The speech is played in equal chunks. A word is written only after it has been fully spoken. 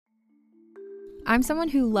I'm someone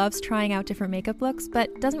who loves trying out different makeup looks,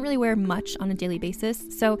 but doesn't really wear much on a daily basis,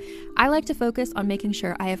 so I like to focus on making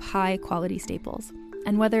sure I have high quality staples.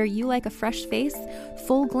 And whether you like a fresh face,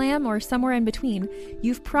 full glam, or somewhere in between,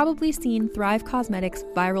 you've probably seen Thrive Causemetics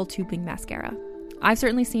Viral Tubing Mascara. I've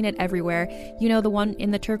certainly seen it everywhere. You know, the one in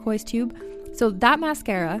the turquoise tube? So that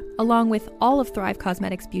mascara, along with all of Thrive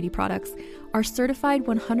Causemetics beauty products, are certified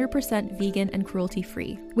 100% vegan and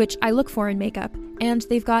cruelty-free, which I look for in makeup, and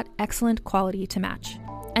they've got excellent quality to match.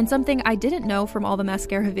 And something I didn't know from all the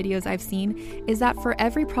mascara videos I've seen is that for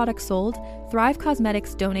every product sold, Thrive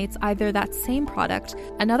Causemetics donates either that same product,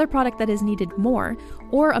 another product that is needed more,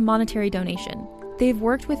 or a monetary donation. They've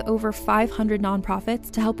worked with over 500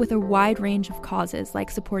 nonprofits to help with a wide range of causes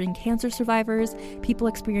like supporting cancer survivors, people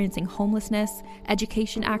experiencing homelessness,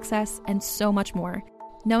 education access, and so much more.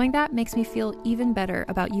 Knowing that makes me feel even better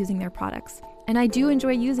about using their products. And I do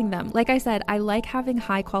enjoy using them. Like I said, I like having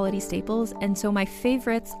high quality staples, and so my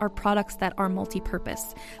favorites are products that are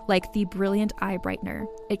multi-purpose, like the Brilliant Eye Brightener.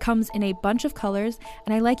 It comes in a bunch of colors,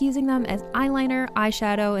 and I like using them as eyeliner,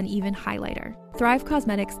 eyeshadow, and even highlighter. Thrive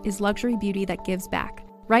Causemetics is luxury beauty that gives back.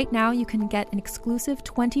 Right now, you can get an exclusive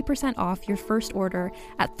 20% off your first order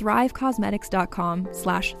at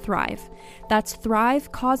thrivecausemetics.com/thrive. That's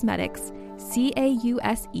Thrive Causemetics,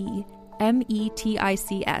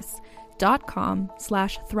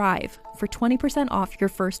 CAUSEMETICS.com/thrive for 20% off your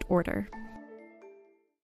first order.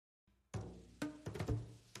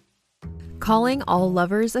 Calling all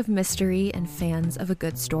lovers of mystery and fans of a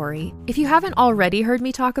good story. If you haven't already heard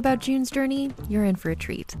me talk about June's Journey, you're in for a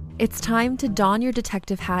treat. It's time to don your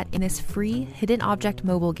detective hat in this free hidden object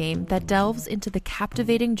mobile game that delves into the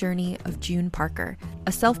captivating journey of June Parker,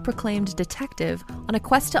 a self-proclaimed detective on a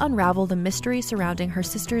quest to unravel the mystery surrounding her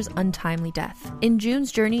sister's untimely death. In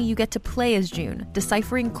June's Journey, you get to play as June,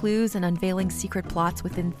 deciphering clues and unveiling secret plots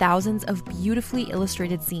within thousands of beautifully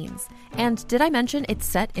illustrated scenes. And did I mention it's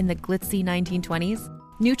set in the glitzy 1920s?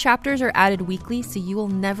 New chapters are added weekly, so you will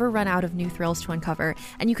never run out of new thrills to uncover,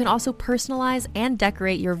 and you can also personalize and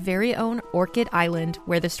decorate your very own Orchid Island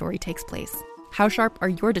where the story takes place. How sharp are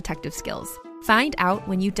your detective skills? Find out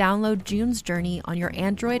when you download June's Journey on your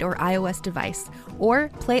Android or iOS device, or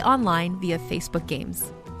play online via Facebook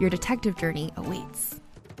Games. Your detective journey awaits.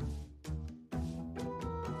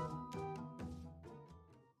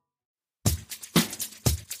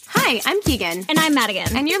 Hi, I'm Keegan. And I'm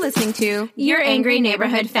Madigan. And you're listening to Your Angry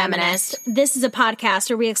Neighborhood Feminist. This is a podcast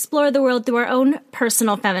where we explore the world through our own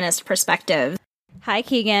personal feminist perspective. Hi,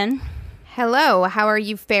 Keegan. Hello, how are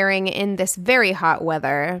you faring in this very hot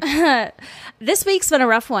weather? This week's been a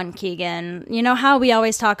rough one, Keegan. You know how we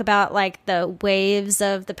always talk about, like, the waves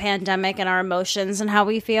of the pandemic and our emotions and how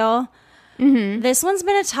we feel? Mm-hmm. This one's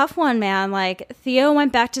been a tough one, man. Like, Theo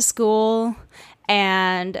went back to school,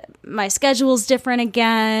 and my schedule's different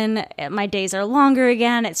again. My days are longer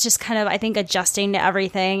again. It's just kind of, I think, adjusting to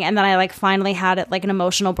everything. And then I, like, finally had it, like, an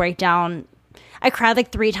emotional breakdown. I cried,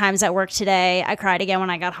 like, 3 times at work today. I cried again when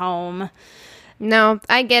I got home. No,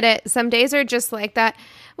 I get it. Some days are just like that.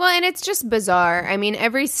 Well, and it's just bizarre. I mean,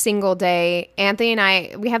 every single day, Anthony and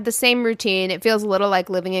I, we have the same routine. It feels a little like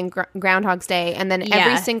living in Groundhog's Day. And then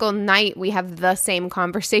every single night, we have the same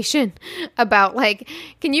conversation about, like,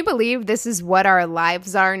 can you believe this is what our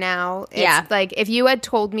lives are now? It's like, if you had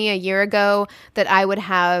told me a year ago that I would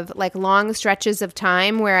have, like, long stretches of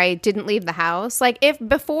time where I didn't leave the house. Like, if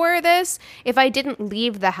before this, if I didn't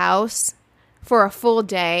leave the house for a full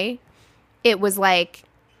day, it was like...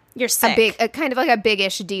 You're sick. Kind of like a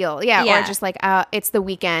big-ish deal. Yeah, or just like, it's the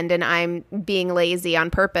weekend and I'm being lazy on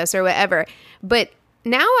purpose or whatever. But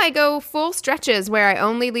now I go full stretches where I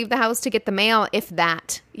only leave the house to get the mail, if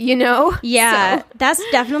that, you know? Yeah, so. That's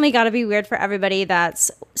definitely got to be weird for everybody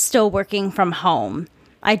that's still working from home.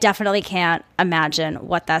 I definitely can't imagine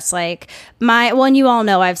what that's like. And you all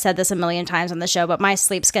know I've said this a million times on the show, but my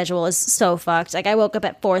sleep schedule is so fucked. Like, I woke up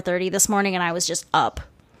at 4:30 this morning and I was just up.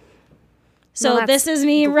 So this is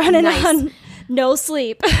me running on no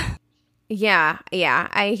sleep. Yeah,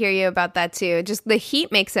 I hear you about that too. Just the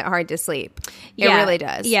heat makes it hard to sleep. It really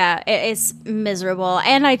does. Yeah, it's miserable.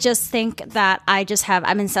 And I just think that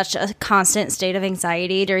I'm in such a constant state of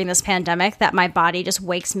anxiety during this pandemic that my body just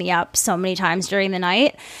wakes me up so many times during the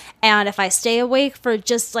night. And if I stay awake for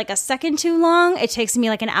just like a second too long, it takes me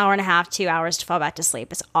like an hour and a half, 2 hours to fall back to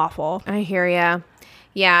sleep. It's awful. I hear ya.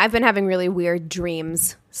 Yeah, I've been having really weird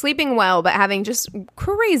dreams. Sleeping well, but having just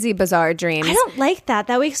crazy, bizarre dreams. I don't like that.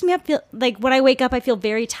 That wakes me up, like, when I wake up, I feel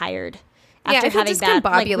very tired after having bad,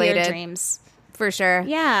 like, weird dreams. for sure.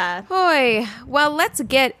 Yeah. Boy, well, let's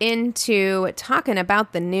get into talking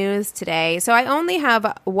about the news today. So I only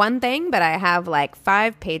have one thing, but I have like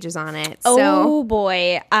 5 pages on it. Oh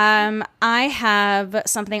boy. I have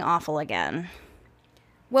something awful again.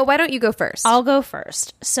 Well, why don't you go first? I'll go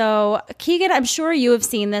first. So, Keegan, I'm sure you have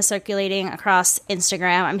seen this circulating across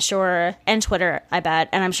Instagram, I'm sure, and Twitter, I bet,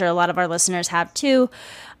 and I'm sure a lot of our listeners have too.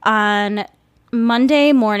 On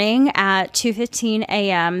Monday morning at 2:15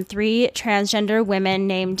 a.m., 3 transgender women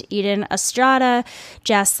named Eden Estrada,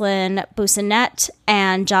 Jaslyn Busanet,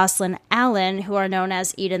 and Jocelyn Allen, who are known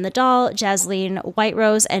as Eden the Doll, Jasleen White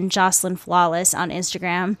Rose, and Jocelyn Flawless on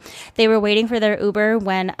Instagram. They were waiting for their Uber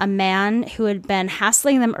when a man who had been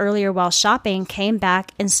hassling them earlier while shopping came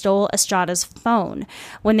back and stole Estrada's phone.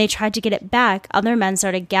 When they tried to get it back, other men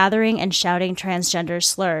started gathering and shouting transgender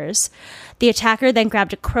slurs. The attacker then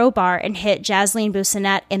grabbed a crowbar and hit Jasleen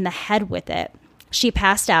Busanet in the head with it. She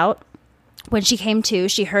passed out. When she came to,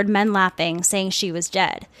 she heard men laughing, saying she was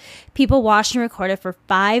dead. People watched and recorded for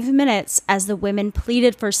 5 minutes as the women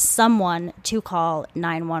pleaded for someone to call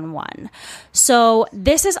 911. So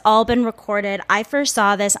this has all been recorded. I first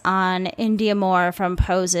saw this on India Moore from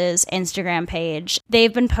Pose's Instagram page.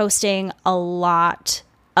 They've been posting a lot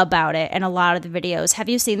about it and a lot of the videos. Have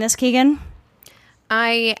you seen this, Keegan?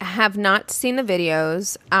 I have not seen the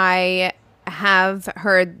videos. I have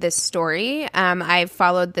heard this story. I've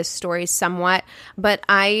followed this story somewhat, but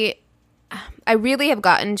I really have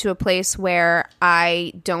gotten to a place where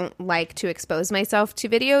I don't like to expose myself to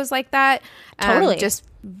videos like that. Totally. Just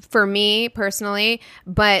for me personally,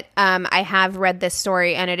 but I have read this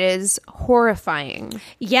story and it is horrifying.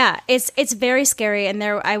 Yeah, it's very scary. And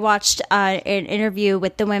I watched an interview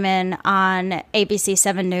with the women on ABC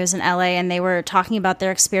 7 News in LA, and they were talking about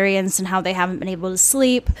their experience and how they haven't been able to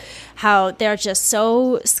sleep, how they're just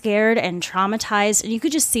so scared and traumatized. And you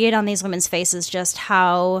could just see it on these women's faces, just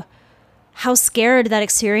how scared that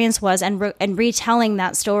experience was, and retelling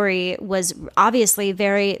that story was obviously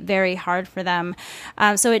very, very hard for them.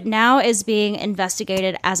 So it now is being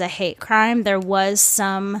investigated as a hate crime. There was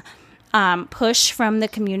some push from the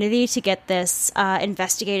community to get this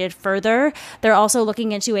investigated further. They're also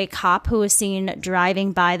looking into a cop who was seen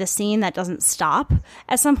driving by the scene that doesn't stop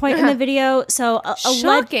at some point in the video. So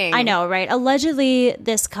shocking. I know, right? Allegedly,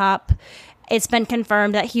 this cop, it's been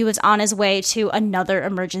confirmed that he was on his way to another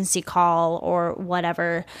emergency call or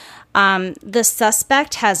whatever. The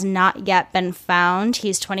suspect has not yet been found.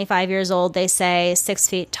 He's 25 years old, they say, 6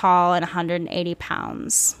 feet tall and 180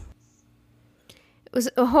 pounds.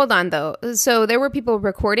 Hold on, though. So there were people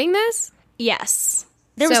recording this? Yes.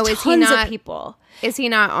 There was tons of people. Is he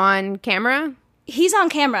not on camera? He's on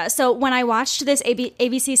camera. So when I watched this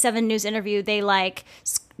ABC 7 News interview, they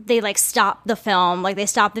stop the film, like they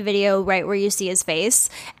stop the video right where you see his face,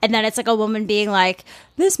 and then it's like a woman being like,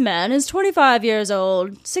 this man is 25 years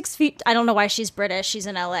old, 6 feet, I don't know why she's British, she's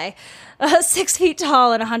in LA, 6 feet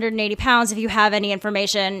tall and 180 pounds, if you have any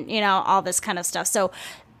information, all this kind of stuff. So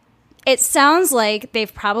it sounds like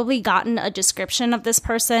they've probably gotten a description of this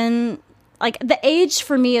person. Like, the age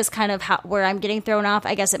for me is kind of where I'm getting thrown off.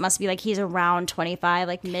 I guess it must be like he's around 25,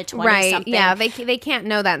 like mid-20s right, something. Yeah, they can't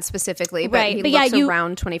know that specifically, but right. he but looks yeah,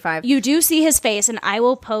 around 25. You do see his face, and I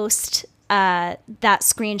will post that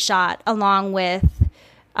screenshot along with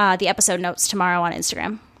the episode notes tomorrow on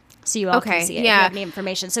Instagram. So you all can see it if you have any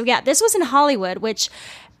information. So yeah, this was in Hollywood, which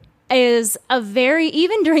is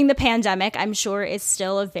even during the pandemic, I'm sure it's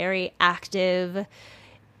still a very active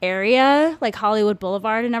area, like Hollywood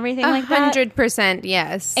Boulevard and everything like that. 100%,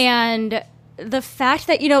 yes. And the fact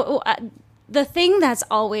that, the thing that's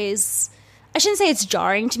always, I shouldn't say it's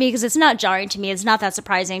jarring to me, because it's not jarring to me. It's not that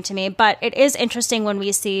surprising to me. But it is interesting when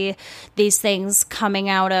we see these things coming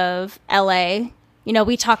out of LA.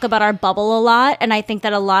 We talk about our bubble a lot. And I think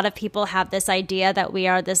that a lot of people have this idea that we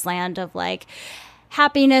are this land of like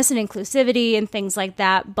happiness and inclusivity and things like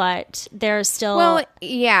that. But there's still. Well,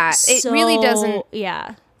 yeah, it really doesn't.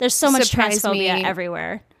 Yeah. There's so much transphobia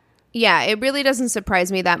everywhere. Yeah, it really doesn't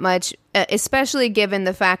surprise me that much, especially given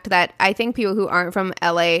the fact that I think people who aren't from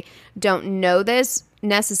LA don't know this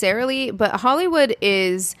necessarily, but Hollywood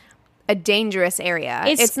is a dangerous area.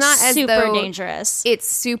 It's not as super dangerous. It's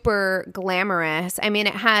super glamorous. I mean,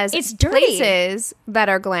 it's dirty. Places that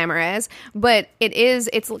are glamorous, but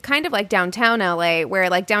it's kind of like downtown LA, where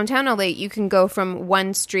like downtown LA, you can go from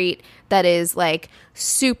one street that is like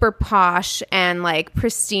super posh and like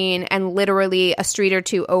pristine, and literally a street or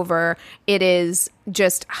two over, it is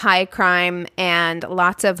just high crime and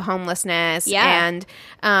lots of homelessness. Yeah.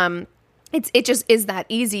 And it just is that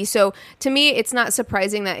easy. So to me, it's not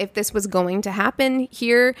surprising that if this was going to happen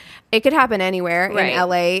here, it could happen anywhere in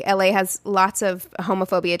LA. LA has lots of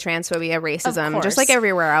homophobia, transphobia, racism, just like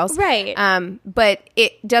everywhere else. Right. But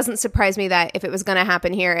it doesn't surprise me that if it was going to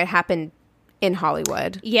happen here, it happened in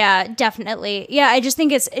Hollywood. Yeah, definitely. Yeah, I just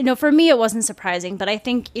think it's, for me, it wasn't surprising, but I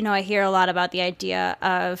think, I hear a lot about the idea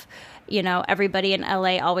of, everybody in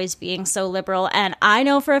LA always being so liberal. And I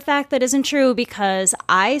know for a fact that isn't true because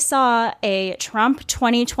I saw a Trump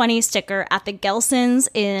 2020 sticker at the Gelson's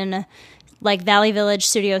in Valley Village,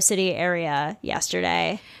 Studio City area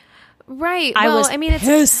yesterday. Right. I was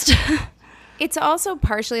pissed. It's also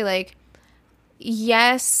partially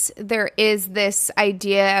yes, there is this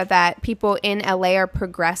idea that people in LA are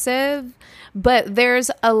progressive, but there's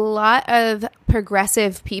a lot of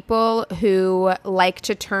progressive people who like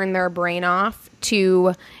to turn their brain off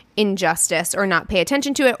to injustice or not pay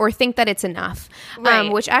attention to it or think that it's enough,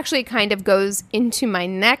 which actually kind of goes into my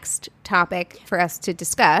next topic for us to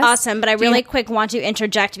discuss. Awesome, but I really quick want to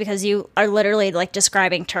interject because you are literally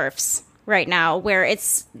describing TERFs right now, where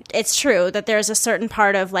it's true that there's a certain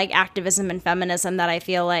part of activism and feminism that I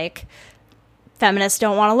feel like feminists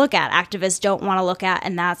don't want to look at, activists don't want to look at,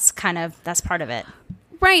 and that's part of it.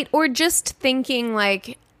 Right, or just thinking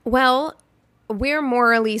well, we're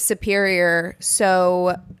morally superior,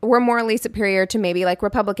 so we're morally superior to maybe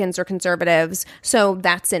Republicans or conservatives, so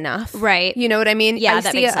that's enough. Right. You know what I mean? Yeah, I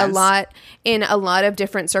that see makes it sense. a lot in a lot of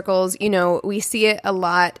different circles. We see it a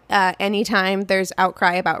lot anytime there's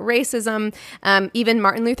outcry about racism. Even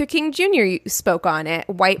Martin Luther King Jr. spoke on it.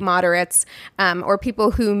 White moderates or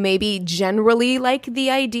people who maybe generally like the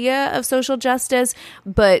idea of social justice,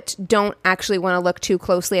 but don't actually want to look too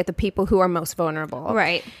closely at the people who are most vulnerable.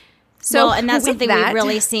 Right. So, and that's something we've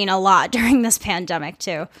really seen a lot during this pandemic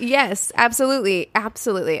too. Yes, absolutely.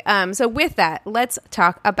 Absolutely. So with that, let's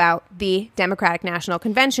talk about the Democratic National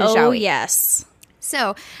Convention, shall we? Oh, yes.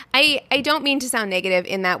 So I don't mean to sound negative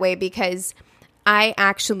in that way because I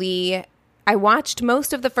watched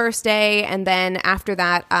most of the first day, and then after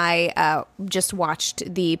that, I just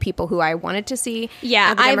watched the people who I wanted to see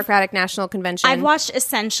at the Democratic National Convention. I've watched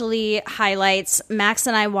essentially highlights. Max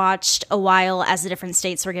and I watched a while as the different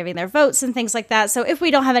states were giving their votes and things like that. So if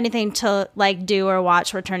we don't have anything to do or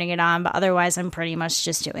watch, we're turning it on. But otherwise, I'm pretty much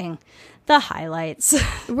just doing the highlights.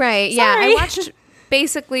 Right. Yeah. I watched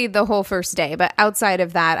basically the whole first day, but outside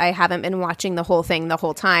of that, I haven't been watching the whole thing the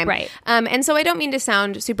whole time. Right. And so I don't mean to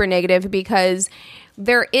sound super negative because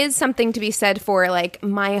there is something to be said for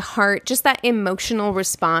my heart, just that emotional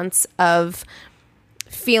response of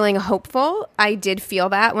feeling hopeful. I did feel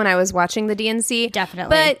that when I was watching the DNC.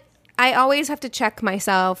 Definitely. But I always have to check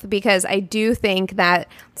myself because I do think that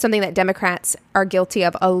something that Democrats are guilty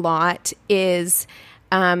of a lot is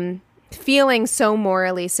feeling so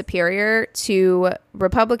morally superior to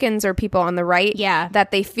Republicans or people on the right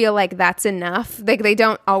that they feel like that's enough. They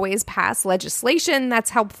don't always pass legislation that's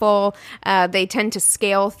helpful. They tend to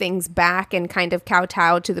scale things back and kind of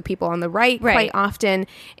kowtow to the people on the right quite often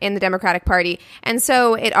in the Democratic Party. And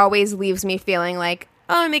so it always leaves me feeling like,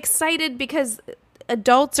 oh, I'm excited because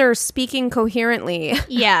adults are speaking coherently.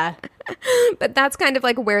 Yeah. But that's kind of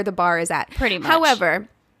where the bar is at. Pretty much. However,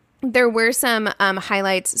 there were some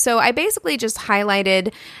highlights. So I basically just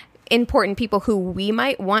highlighted important people who we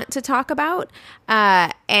might want to talk about.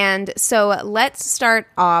 And so let's start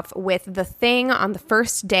off with the thing on the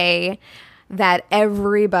first day that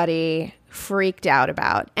everybody freaked out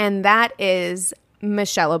about. And that is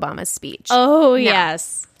Michelle Obama's speech. Oh,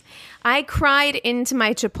 yes. I cried into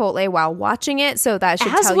my Chipotle while watching it, so that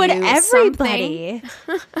should As tell would you everybody.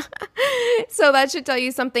 something. So that should tell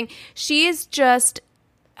you something. She is just...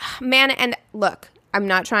 Man, and look, I'm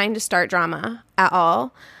not trying to start drama at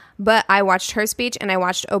all, but I watched her speech and I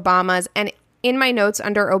watched Obama's, and in my notes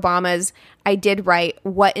under Obama's, I did write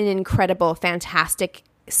what an incredible, fantastic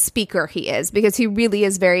speaker he is, because he really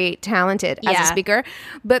is very talented as a speaker.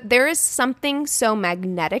 But there is something so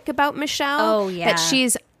magnetic about Michelle that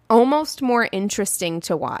she's almost more interesting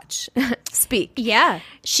to watch speak. Yeah,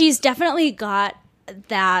 she's definitely got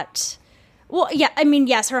that... Well, yeah, I mean,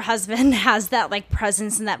 yes, her husband has that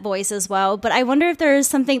presence and that voice as well. But I wonder if there's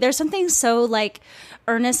something so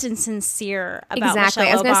earnest and sincere about Michelle Obama.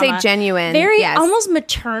 I was going to say genuine. Very almost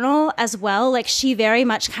maternal as well. She very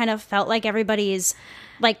much kind of felt like everybody's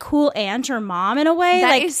cool aunt or mom in a way.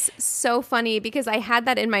 That is so funny because I had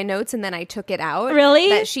that in my notes and then I took it out. Really?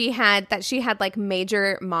 That she had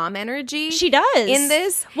major mom energy. She does. In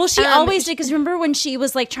this. Well, she always did, because remember when she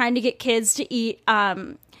was trying to get kids to eat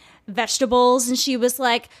vegetables, and she was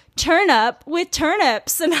like, turn up with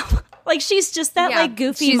turnips, and she's just that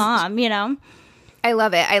goofy mom, I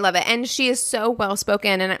love it. I love it. And she is so well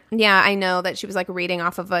spoken. And yeah, I know that she was like reading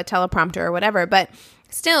off of a teleprompter or whatever, but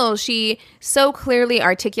still, she so clearly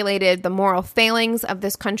articulated the moral failings of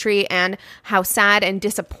this country and how sad and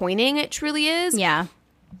disappointing it truly is. Yeah.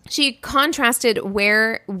 She contrasted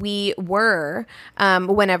where we were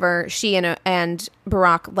whenever she and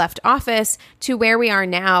Barack left office to where we are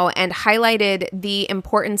now, and highlighted the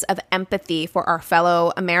importance of empathy for our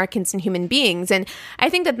fellow Americans and human beings. And I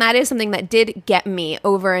think that that is something that did get me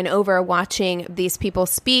over and over watching these people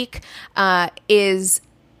speak, is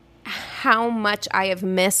how much I have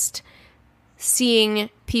missed seeing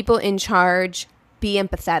people in charge be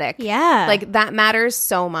empathetic. Yeah. Like, that matters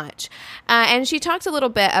so much. And she talked a little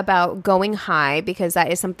bit about going high, because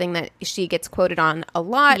that is something that she gets quoted on a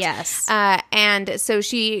lot. Yes. And so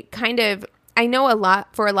she kind of, I know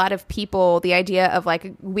for a lot of people, the idea of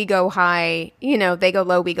like, we go high, you know, they go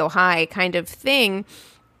low, we go high kind of thing.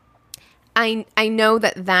 I know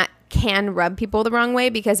that can rub people the wrong way,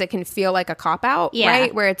 because it can feel like a cop-out,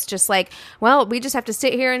 right? Where it's just like, well, we just have to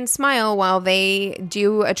sit here and smile while they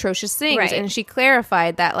do atrocious things. Right. And she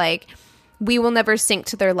clarified that, like, we will never sink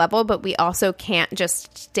to their level, but we also can't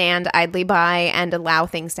just stand idly by and allow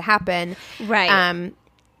things to happen. Right.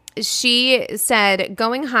 She said,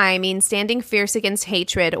 going high means standing fierce against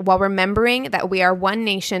hatred while remembering that we are one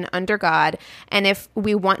nation under God. And if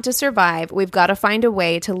we want to survive, we've got to find a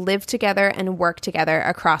way to live together and work together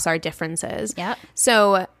across our differences. Yep.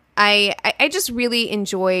 So I just really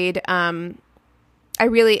enjoyed,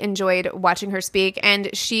 watching her speak.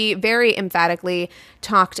 And she very emphatically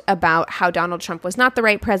talked about how Donald Trump was not the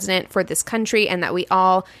right president for this country, and that we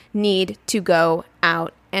all need to go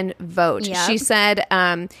out and vote. Yep. She said,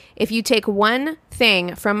 if you take one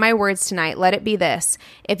thing from my words tonight, let it be this.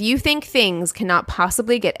 If you think things cannot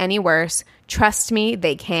possibly get any worse, trust me,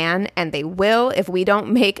 they can, and they will if we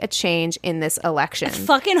don't make a change in this election. It's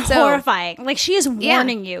fucking horrifying. Like, she is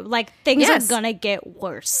warning you. Like, things are gonna get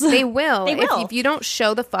worse. They will. They will. If you don't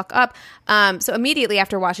show the fuck up. So immediately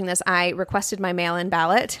after watching this, I requested my mail-in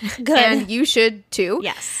ballot. Good. And you should too.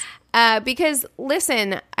 Yes. Because,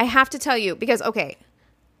 listen, I have to tell you, because, okay,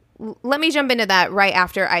 let me jump into that right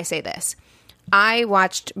after I say this. I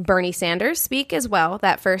watched Bernie Sanders speak as well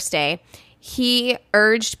that first day. He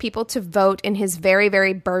urged people to vote in his very,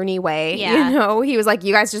 very Bernie way. Yeah. You know, he was like,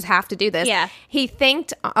 you guys just have to do this. Yeah. He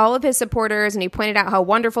thanked all of his supporters, and he pointed out how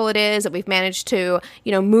wonderful it is that we've managed to,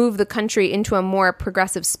 you know, move the country into a more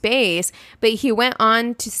progressive space. But he went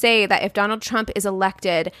on to say that if Donald Trump is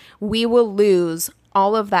elected, we will lose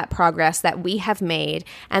all of that progress that we have made.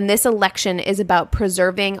 And this election is about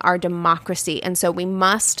preserving our democracy. And so we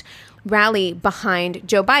must rally behind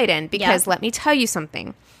Joe Biden, because let me tell you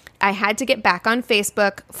something. I had to get back on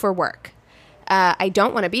Facebook for work. I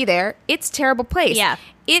don't want to be there. It's a terrible place. Yeah.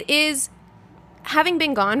 It is. Having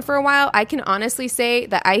been gone for a while, I can honestly say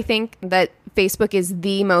that I think that Facebook is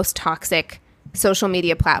the most toxic social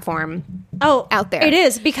media platform out there. It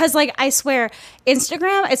is, because, like, I swear,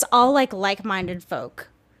 Instagram, it's all like-minded folk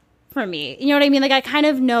for me. You know what I mean? Like, I kind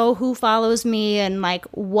of know who follows me and like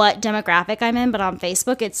what demographic I'm in, but on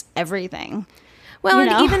Facebook, it's everything. Well, you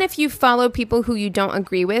and know? even if you follow people who you don't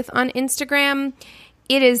agree with on Instagram,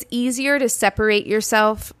 it is easier to separate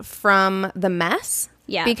yourself from the mess.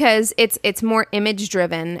 Yeah. Because it's more image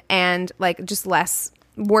driven and like just less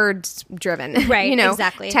words driven. Right, You know,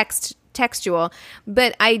 exactly. Textual.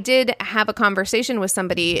 But I did have a conversation with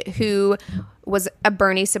somebody who was a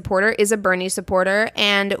Bernie supporter, is a Bernie supporter,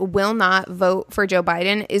 and will not vote for Joe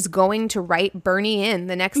Biden, is going to write Bernie in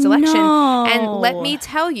the next election. No. And let me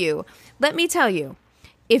tell you,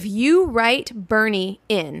 if you write Bernie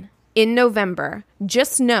in November,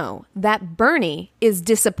 just know that Bernie is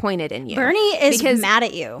disappointed in you. Bernie is mad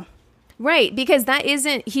at you. Right, because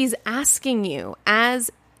he's asking you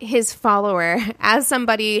as his follower, as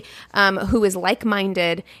somebody who is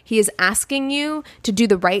like-minded, he is asking you to do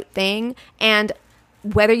the right thing. And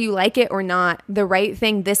whether you like it or not, the right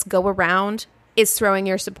thing this go around is throwing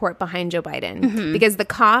your support behind Joe Biden. Mm-hmm. Because the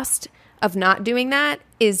cost of not doing that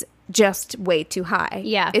is just way too high.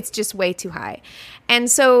 Yeah. It's just way too high. And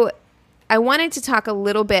so I wanted to talk a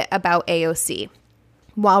little bit about AOC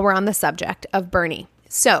while we're on the subject of Bernie.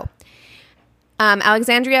 So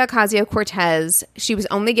Alexandria Ocasio-Cortez, she was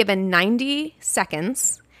only given 90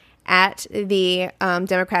 seconds at the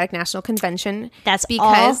Democratic National Convention. That's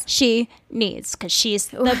all she needs, because she's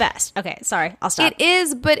the best. Okay, sorry, I'll stop. It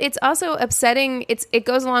is, but it's also upsetting. It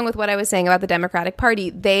goes along with what I was saying about the Democratic Party.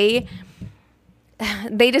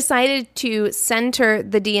 they decided to center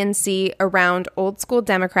the DNC around old school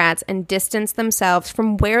Democrats and distance themselves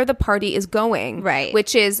from where the party is going, right,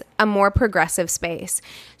 which is a more progressive space.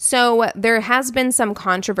 So there has been some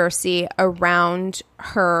controversy around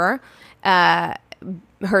her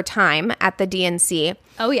time at the DNC.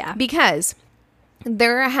 Oh, yeah. Because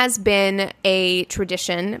there has been a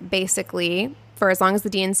tradition, basically, for as long as the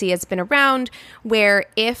DNC has been around, where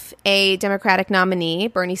if a Democratic nominee,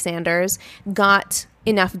 Bernie Sanders, got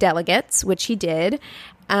enough delegates, which he did,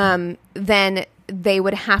 then they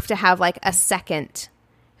would have to have like a second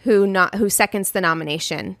who seconds the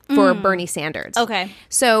nomination for Bernie Sanders. Okay.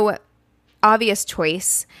 So, obvious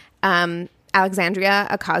choice, Alexandria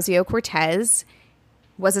Ocasio-Cortez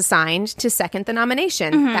was assigned to second the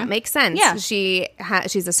nomination. That makes sense. Yeah.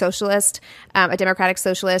 She's a socialist, a democratic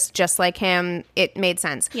socialist, just like him. It made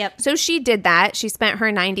sense. Yep. So she did that. She spent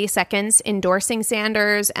her 90 seconds endorsing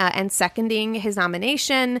Sanders and seconding his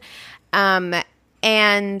nomination.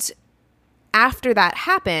 And after that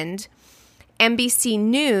happened, NBC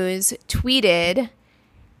News tweeted,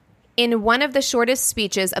 in one of the shortest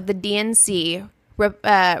speeches of the DNC,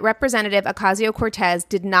 Representative Ocasio-Cortez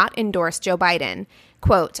did not endorse Joe Biden.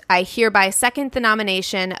 Quote, I hereby second the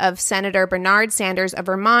nomination of Senator Bernard Sanders of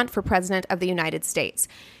Vermont for President of the United States.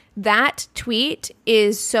 That tweet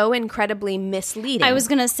is so incredibly misleading. I was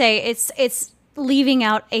going to say, it's leaving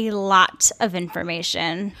out a lot of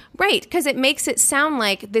information. Right, because it makes it sound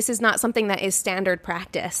like this is not something that is standard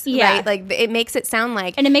practice, Yeah. right? Like, it makes it sound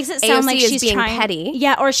like And it makes it sound AOC like is she's being trying, petty.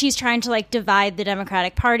 Yeah, or she's trying to like divide the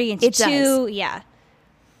Democratic Party into It two. does. Yeah.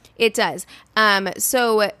 It does.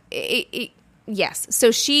 Yes.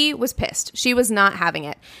 So she was pissed. She was not having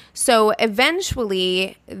it. So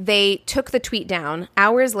eventually they took the tweet down.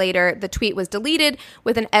 Hours later, the tweet was deleted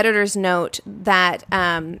with an editor's note that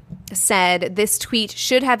said this tweet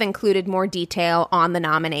should have included more detail on the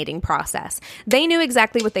nominating process. They knew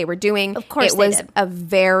exactly what they were doing. Of course it was they did. a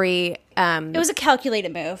very It was a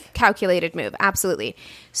calculated move. calculated move. Absolutely.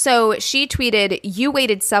 So she tweeted, you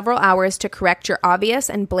waited several hours to correct your obvious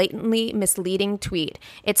and blatantly misleading tweet.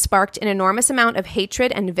 It sparked an enormous amount of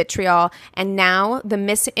hatred and vitriol, and now the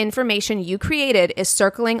misinformation you created is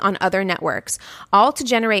circling on other networks, all to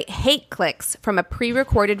generate hate clicks from a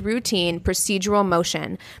pre-recorded routine procedural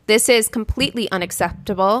motion. This is completely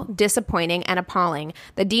unacceptable, disappointing, and appalling.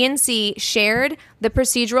 The DNC shared the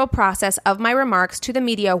procedural process of my remarks to the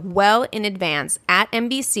media well in advance. At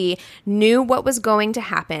NBC, knew what was going to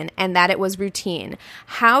happen and that it was routine.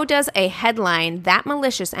 How does a headline that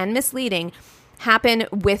malicious and misleading happen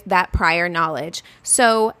with that prior knowledge?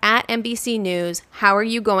 So at NBC News, how are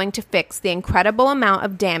you going to fix the incredible amount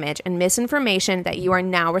of damage and misinformation that you are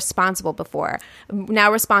now responsible for?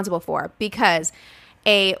 Because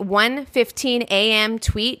a 1:15 a.m.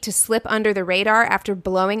 tweet to slip under the radar after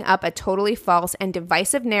blowing up a totally false and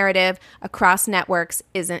divisive narrative across networks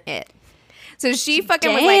isn't it. So she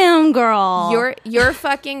fucking was like, Damn, girl. You're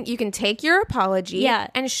fucking, you can take your apology Yeah.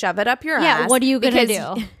 and shove it up your ass. Yeah, what are you gonna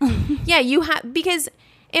because- do? Yeah, you have, because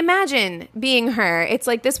imagine being her. It's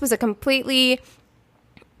like this was a completely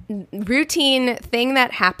routine thing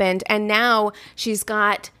that happened, and now she's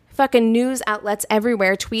got fucking news outlets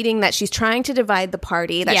everywhere tweeting that she's trying to divide the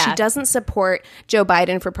party, that she Yeah. doesn't support Joe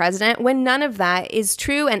Biden for president, when none of that is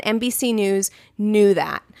true, and NBC News knew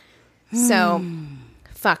that. So,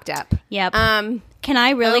 fucked up. Yep. Can I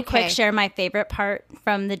really quick okay. share my favorite part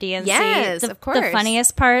from the DNC? Yes, the, of course. The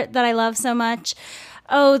funniest part that I love so much.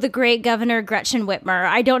 Oh, the great Governor Gretchen Whitmer.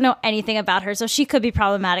 I don't know anything about her, so she could be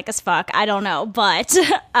problematic as fuck. I don't know. But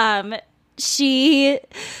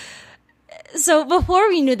so before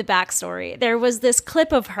we knew the backstory, there was this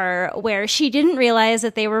clip of her where she didn't realize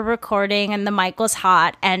that they were recording and the mic was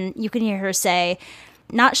hot, and you can hear her say,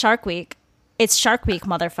 not Shark Week. It's Shark Week,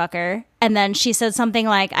 motherfucker. And then she said something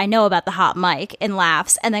like, I know about the hot mic, and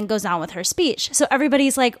laughs, and then goes on with her speech. So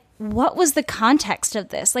everybody's like, what was the context of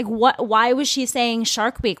this? Like, why was she saying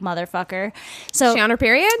Shark Week, motherfucker? So She on her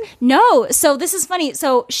period? no. So this is funny.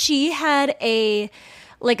 So she had a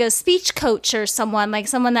speech coach or someone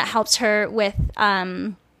that helped her with,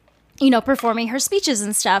 performing her speeches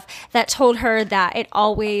and stuff, that told her that it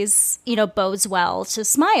always, bodes well to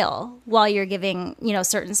smile while you're giving,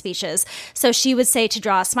 certain speeches. So she would say to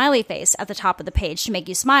draw a smiley face at the top of the page to make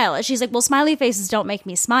you smile. And she's like, well, smiley faces don't make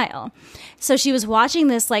me smile. So she was watching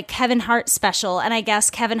this like Kevin Hart special. And I guess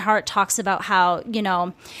Kevin Hart talks about how,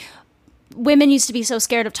 women used to be so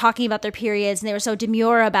scared of talking about their periods and they were so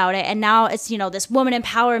demure about it. And now it's, this woman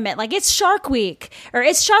empowerment, like it's Shark Week, or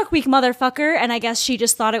it's Shark Week, motherfucker. And I guess she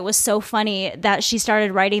just thought it was so funny that she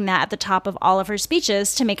started writing that at the top of all of her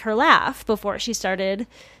speeches to make her laugh before she started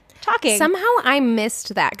talking. Somehow I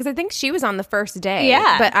missed that because I think she was on the first day.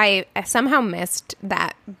 Yeah. But I somehow missed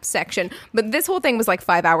that section. But this whole thing was like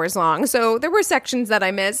 5 hours long. So there were sections that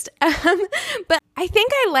I missed. But I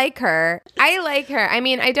think I like her. I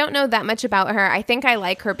mean, I don't know that much about her. I think I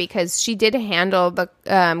like her because she did handle the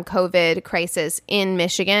COVID crisis in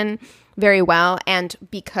Michigan very well. And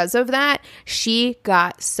because of that, she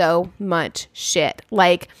got so much shit.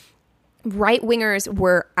 Like, right-wingers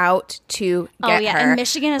were out to get her. In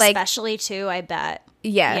Michigan especially too, I bet.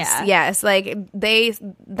 Yes. Like,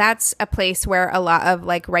 that's a place where a lot of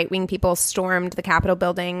like right-wing people stormed the Capitol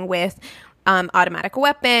building with automatic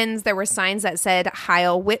weapons. There were signs that said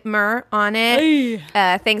Heil Whitmer on it.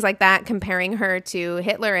 Things like that, comparing her to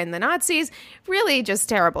Hitler and the Nazis. Really just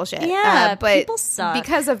terrible shit. Yeah, but people suck.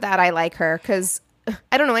 Because of that, I like her because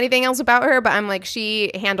I don't know anything else about her, but I'm like,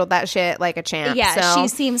 she handled that shit like a champ. Yeah, so. she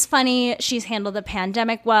seems funny. She's handled the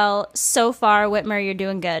pandemic well. So far, Whitmer, you're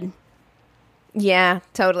doing good. Yeah,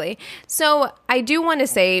 totally. So I do want to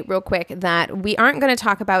say real quick that we aren't going to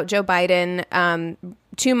talk about Joe Biden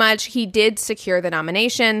too much. He did secure the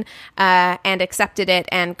nomination and accepted it,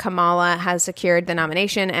 and Kamala has secured the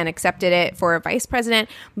nomination and accepted it for vice president.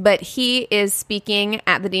 But he is speaking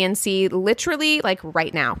at the DNC literally like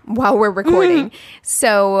right now while we're recording.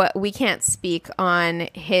 So we can't speak on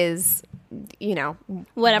his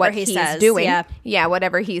whatever what he he's says doing. Yeah,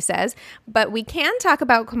 whatever he says. But we can talk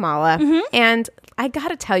about Kamala. And I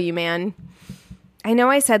gotta tell you, man, I know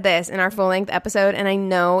I said this in our full-length episode, and I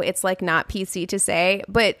know it's like not PC to say,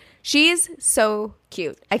 but she's so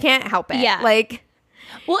cute. I can't help it. Yeah. Like,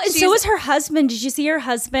 well, and so was her husband. Did you see her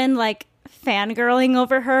husband like fangirling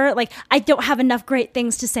over her? Like, I don't have enough great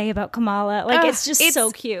things to say about Kamala. Like, it's just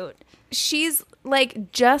so cute. She's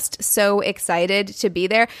like just so excited to be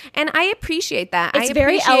there, and I appreciate that. It's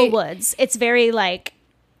very Elle Woods. It's very like,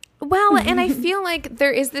 well, and I feel like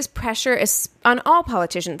there is this pressure on all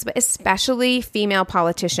politicians, but especially female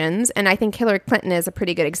politicians, and I think Hillary Clinton is a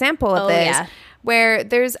pretty good example of this, where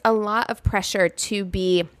there's a lot of pressure to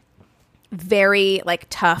be very like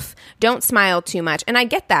tough, don't smile too much. And I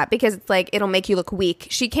get that because it's like it'll make you look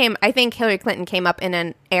weak. I think Hillary Clinton came up in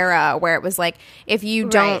an era where it was like, if you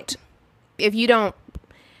don't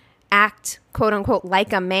act quote unquote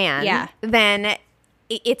like a man, then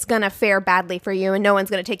it's gonna fare badly for you and no one's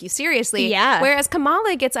gonna take you seriously. Whereas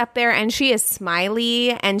Kamala gets up there and she is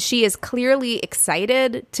smiley and she is clearly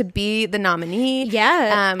excited to be the nominee.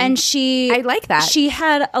 And I like that. She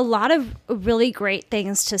had a lot of really great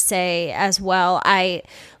things to say as well. I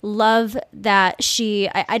love that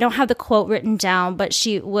I don't have the quote written down, but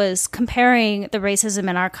she was comparing the racism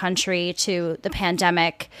in our country to the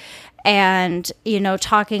pandemic. And,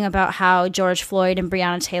 talking about how George Floyd and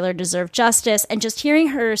Breonna Taylor deserve justice, and just hearing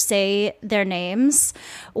her say their names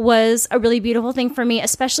was a really beautiful thing for me,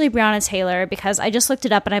 especially Breonna Taylor, because I just looked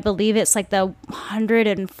it up and I believe it's like the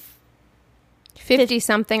 50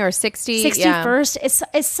 something or 61st.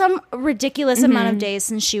 It's some ridiculous amount of days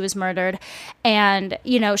since she was murdered. And,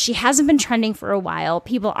 she hasn't been trending for a while.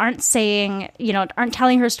 People aren't saying, aren't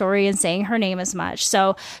telling her story and saying her name as much.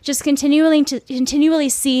 So just continually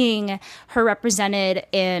seeing her represented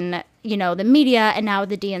in, the media and now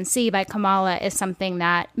the DNC by Kamala is something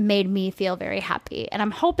that made me feel very happy. And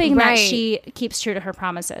I'm hoping that she keeps true to her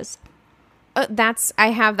promises. I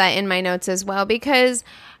have that in my notes as well, because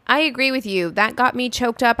I agree with you. That got me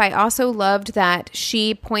choked up. I also loved that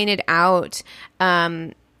she pointed out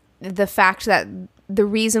the fact that the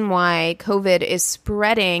reason why COVID is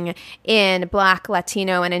spreading in Black,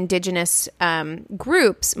 Latino, and Indigenous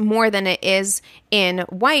groups more than it is in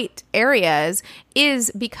white areas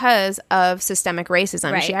is because of systemic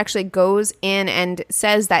racism. Right. She actually goes in and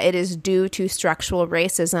says that it is due to structural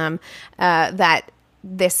racism that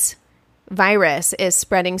this virus is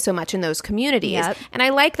spreading so much in those communities. Yep. And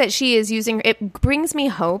I like that she is it brings me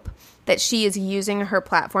hope that she is using her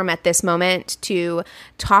platform at this moment to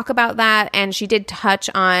talk about that. And she did touch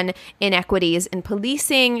on inequities in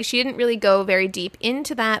policing. She didn't really go very deep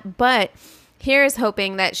into that, but here's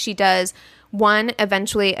hoping that she does, one,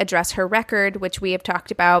 eventually address her record, which we have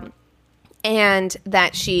talked about, and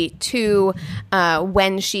that she, two,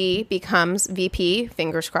 when she becomes VP,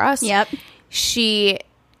 fingers crossed, she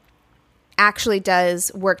actually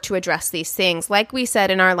does work to address these things. Like we said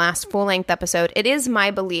in our last full-length episode, it is my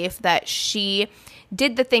belief that she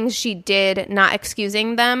did the things she did, not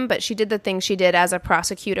excusing them, but she did the things she did as a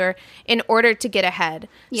prosecutor in order to get ahead.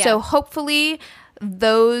 So hopefully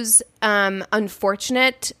those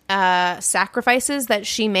unfortunate sacrifices that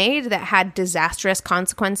she made that had disastrous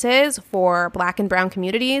consequences for Black and brown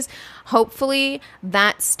communities, hopefully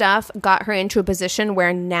that stuff got her into a position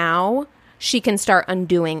where now she can start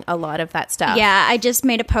undoing a lot of that stuff. Yeah, I just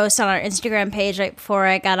made a post on our Instagram page right before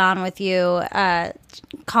I got on with you,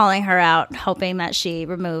 calling her out, hoping that she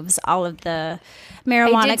removes all of the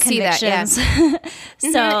marijuana convictions.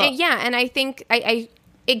 And I think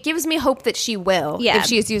it gives me hope that she will, if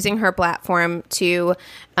she is using her platform to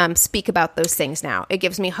speak about those things now. It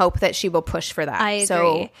gives me hope that she will push for that. I agree.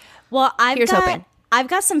 So, well, hoping. I've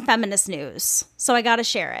got some feminist news, so I got to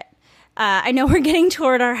share it. I know we're getting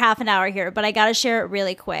toward our half an hour here, but I got to share it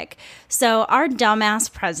really quick. So our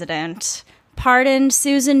dumbass president pardoned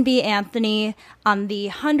Susan B. Anthony on the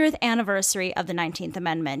 100th anniversary of the 19th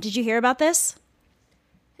Amendment. Did you hear about this?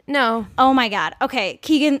 No. Oh my God. Okay,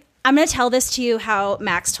 Keegan, I'm going to tell this to you how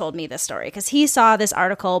Max told me this story because he saw this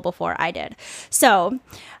article before I did. So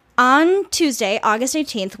on Tuesday, August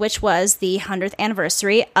 18th, which was the 100th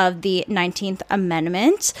anniversary of the 19th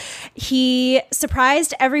Amendment, he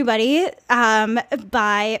surprised everybody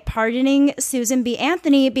by pardoning Susan B.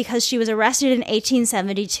 Anthony because she was arrested in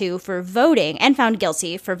 1872 for voting and found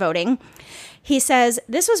guilty for voting. He says,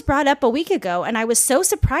 "This was brought up a week ago, and I was so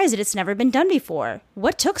surprised that it's never been done before.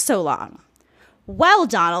 What took so long?" Well,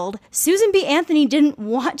 Donald, Susan B. Anthony didn't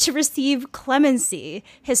want to receive clemency.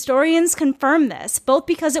 Historians confirm this, both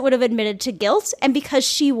because it would have admitted to guilt and because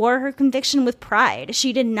she wore her conviction with pride.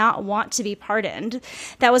 She did not want to be pardoned.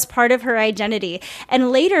 That was part of her identity.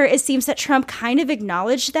 And later, it seems that Trump kind of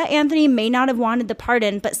acknowledged that Anthony may not have wanted the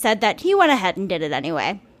pardon, but said that he went ahead and did it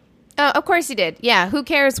anyway. Of course he did. Yeah, who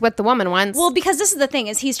cares what the woman wants? Well, because this is the thing,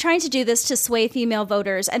 is he's trying to do this to sway female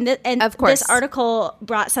voters. And of course. This article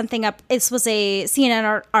brought something up. This was a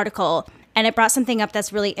CNN article, and it brought something up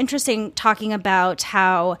that's really interesting, talking about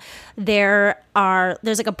how there's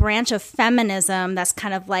like a branch of feminism that's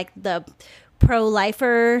kind of like the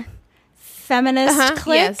pro-lifer feminist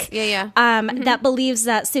clique. Yes. That believes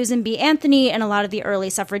that Susan B. Anthony and a lot of the early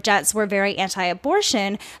suffragettes were very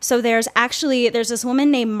anti-abortion. So there's this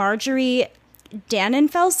woman named Marjorie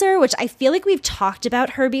Dannenfelser, which I feel like we've talked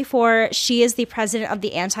about her before. She is the president of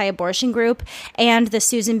the anti-abortion group and the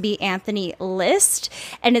Susan B. Anthony list.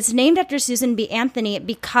 And it's named after Susan B. Anthony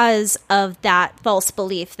because of that false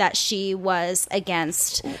belief that she was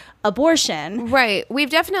against abortion. Right. We've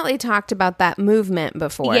definitely talked about that movement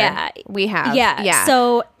before. Yeah. We have. Yeah.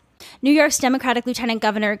 So New York's Democratic Lieutenant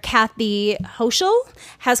Governor Kathy Hochul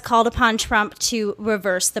has called upon Trump to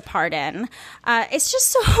reverse the pardon. It's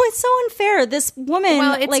just so unfair. This woman,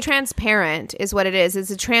 well, it's transparent, is what it is.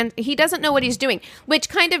 He doesn't know what he's doing, which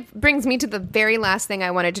kind of brings me to the very last thing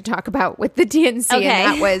I wanted to talk about with the DNC, and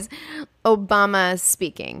that was Obama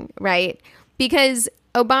speaking, right? Because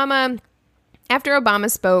after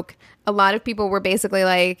Obama spoke, a lot of people were basically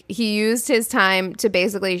like, he used his time to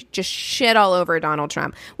basically just shit all over Donald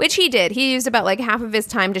Trump, which he did. He used about like half of his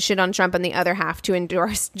time to shit on Trump and the other half to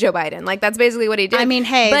endorse Joe Biden. Like, that's basically what he did. I mean,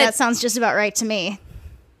 hey, that sounds just about right to me.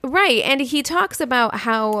 Right. And he talks about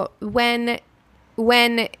how when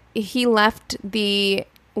he left the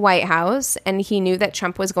White House and he knew that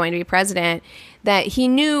Trump was going to be president, that he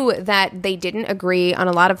knew that they didn't agree on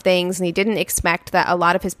a lot of things, and he didn't expect that a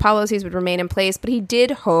lot of his policies would remain in place, but he did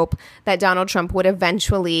hope that Donald Trump would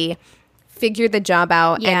eventually figure the job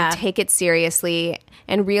out and take it seriously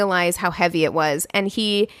and realize how heavy it was. And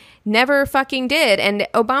he never fucking did. And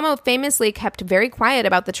Obama famously kept very quiet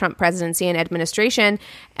about the Trump presidency and administration,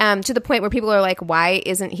 to the point where people are like, why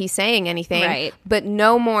isn't he saying anything? Right. But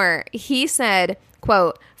no more. He said,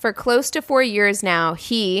 quote, "For close to 4 years now,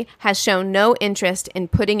 he has shown no interest in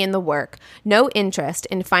putting in the work, no interest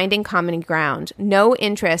in finding common ground, no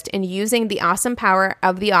interest in using the awesome power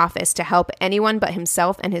of the office to help anyone but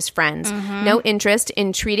himself and his friends, no interest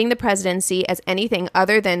in treating the presidency as anything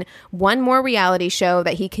other than one more reality show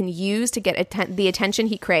that he can use to get the attention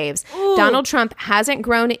he craves. Ooh. Donald Trump hasn't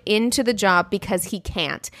grown into the job because he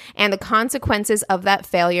can't, and the consequences of that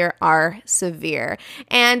failure are severe."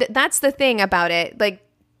 And that's the thing about it. Like,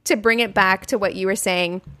 to bring it back to what you were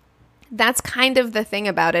saying, that's kind of the thing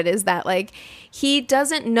about it, is that like he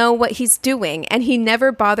doesn't know what he's doing and he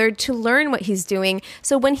never bothered to learn what he's doing.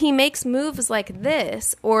 So when he makes moves like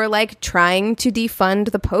this, or like trying to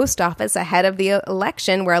defund the post office ahead of the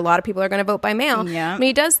election where a lot of people are going to vote by mail, when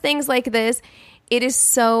he does things like this, it is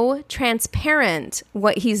so transparent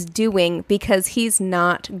what he's doing because he's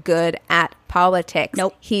not good at politics.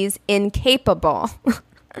 Nope. He's incapable.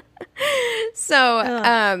 So,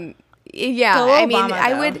 I mean,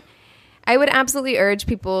 Obama, I would absolutely urge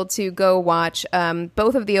people to go watch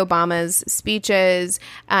both of the Obama's speeches.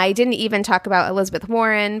 I didn't even talk about Elizabeth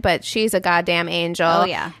Warren, but she's a goddamn angel. Oh,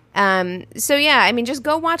 yeah. So, yeah, I mean, just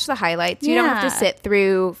go watch the highlights. You don't have to sit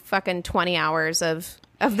through fucking 20 hours of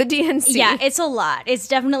of the DNC. Yeah, it's a lot. It's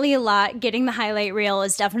definitely a lot. Getting the highlight reel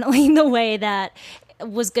is definitely the way that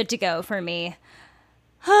was good to go for me.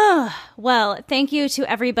 Well, thank you to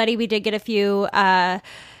everybody. We did get a few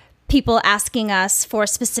people asking us for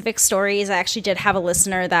specific stories. I actually did have a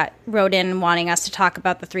listener that wrote in wanting us to talk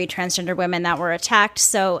about the 3 transgender women that were attacked.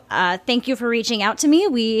 So thank you for reaching out to me.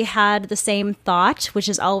 We had the same thought, which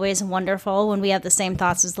is always wonderful when we have the same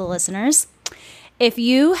thoughts as the listeners. If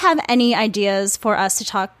you have any ideas for us to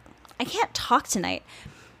talk, I can't talk tonight.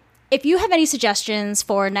 If you have any suggestions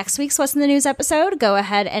for next week's What's in the News episode, go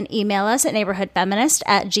ahead and email us at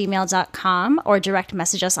neighborhoodfeminist@gmail.com or direct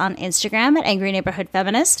message us on Instagram at Angry Neighborhood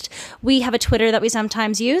Feminist. We have a Twitter that we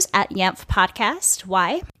sometimes use at YANF Podcast.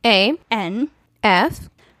 YANF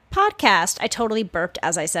Podcast. I totally burped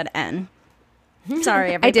as I said N.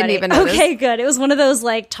 Sorry, everybody. I didn't even notice. Okay, good. It was one of those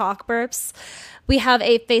like talk burps. We have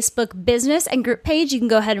a Facebook business and group page. You can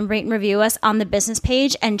go ahead and rate and review us on the business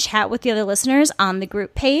page and chat with the other listeners on the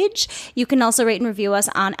group page. You can also rate and review us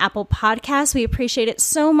on Apple Podcasts. We appreciate it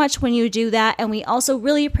so much when you do that. And we also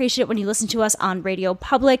really appreciate it when you listen to us on Radio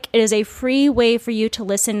Public. It is a free way for you to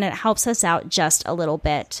listen, and it helps us out just a little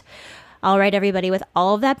bit. All right, everybody. With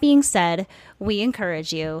all of that being said, we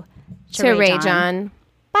encourage you to rage on.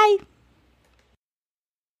 Bye.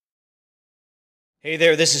 Hey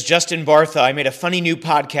there, this is Justin Bartha. I made a funny new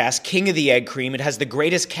podcast, King of the Egg Cream. It has the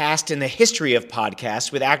greatest cast in the history of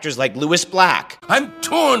podcasts with actors like Louis Black. I'm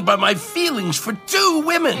torn by my feelings for 2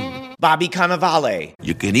 women. Bobby Cannavale.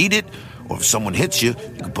 You can eat it, or if someone hits you,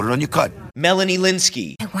 you can put it on your cut. Melanie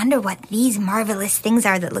Linsky. I wonder what these marvelous things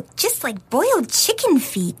are that look just like boiled chicken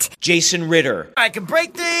feet. Jason Ritter. I can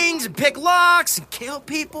break things and pick locks and kill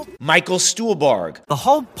people. Michael Stuhlbarg. The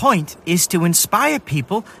whole point is to inspire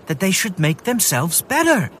people that they should make themselves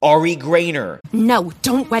better. Ari Grainer. No,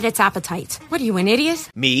 don't whet its appetite. What are you, an idiot?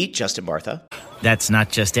 Me, Justin Bartha. That's not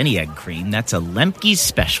just any egg cream, that's a Lemke's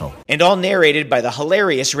special. And all narrated by the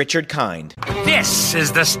hilarious Richard Kind. This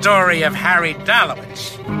is the story of Harry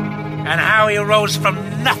Dalowitz and how he rose from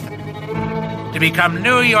nothing to become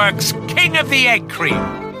New York's King of the Egg Cream.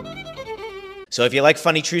 So if you like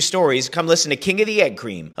funny true stories, come listen to King of the Egg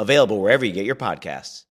Cream, available wherever you get your podcasts.